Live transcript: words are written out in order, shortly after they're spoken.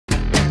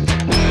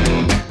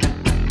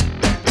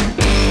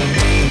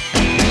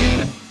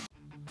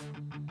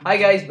Hi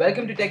guys,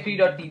 welcome to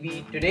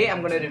TechTree.tv. Today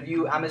I'm going to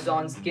review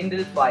Amazon's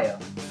Kindle Fire.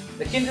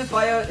 The Kindle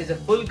Fire is a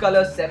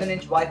full-color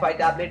 7-inch Wi-Fi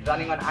tablet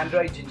running on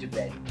Android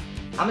Gingerbread.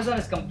 Amazon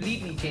has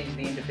completely changed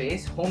the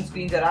interface, home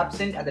screens are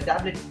absent and the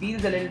tablet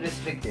feels a little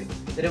restrictive.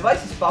 The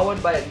device is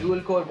powered by a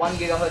dual-core 1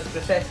 GHz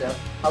processor,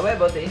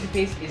 however the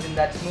interface isn't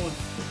that smooth.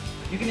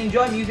 You can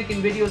enjoy music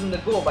and videos on the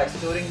go by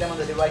storing them on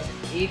the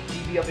device's 8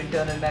 GB of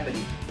internal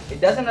memory.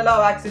 It doesn't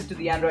allow access to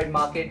the Android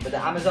market, but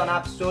the Amazon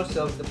App Store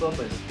serves the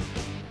purpose.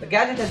 The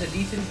gadget has a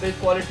decent build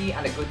quality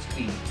and a good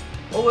screen.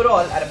 Overall,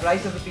 at a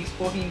price of Rs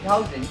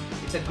 14,000,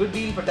 it's a good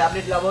deal for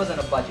tablet lovers on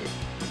a budget.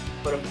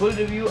 For a full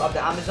review of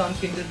the Amazon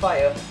Kindle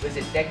Fire,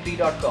 visit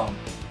TechTree.com.